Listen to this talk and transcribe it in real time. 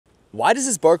Why does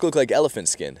this bark look like elephant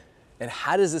skin? And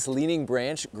how does this leaning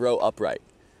branch grow upright?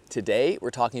 Today,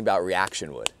 we're talking about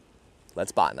reaction wood.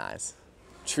 Let's botanize.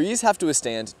 Trees have to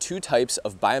withstand two types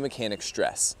of biomechanic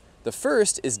stress. The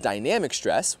first is dynamic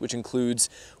stress, which includes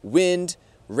wind,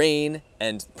 rain,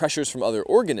 and pressures from other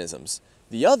organisms.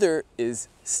 The other is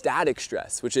static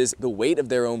stress, which is the weight of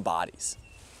their own bodies.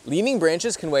 Leaning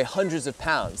branches can weigh hundreds of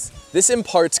pounds. This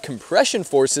imparts compression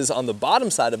forces on the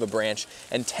bottom side of a branch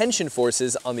and tension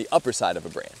forces on the upper side of a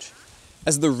branch.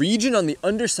 As the region on the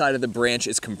underside of the branch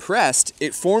is compressed,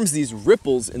 it forms these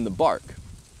ripples in the bark.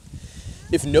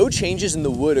 If no changes in the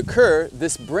wood occur,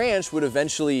 this branch would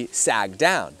eventually sag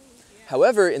down.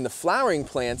 However, in the flowering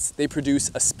plants, they produce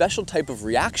a special type of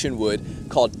reaction wood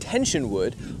called tension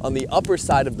wood on the upper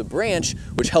side of the branch,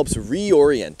 which helps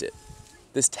reorient it.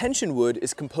 This tension wood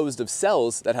is composed of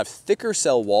cells that have thicker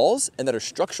cell walls and that are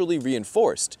structurally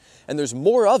reinforced, and there's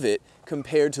more of it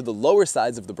compared to the lower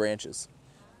sides of the branches.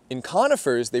 In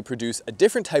conifers, they produce a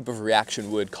different type of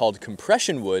reaction wood called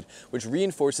compression wood, which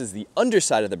reinforces the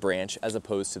underside of the branch as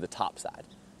opposed to the top side.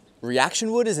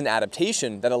 Reaction wood is an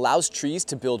adaptation that allows trees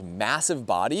to build massive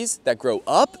bodies that grow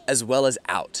up as well as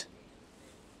out.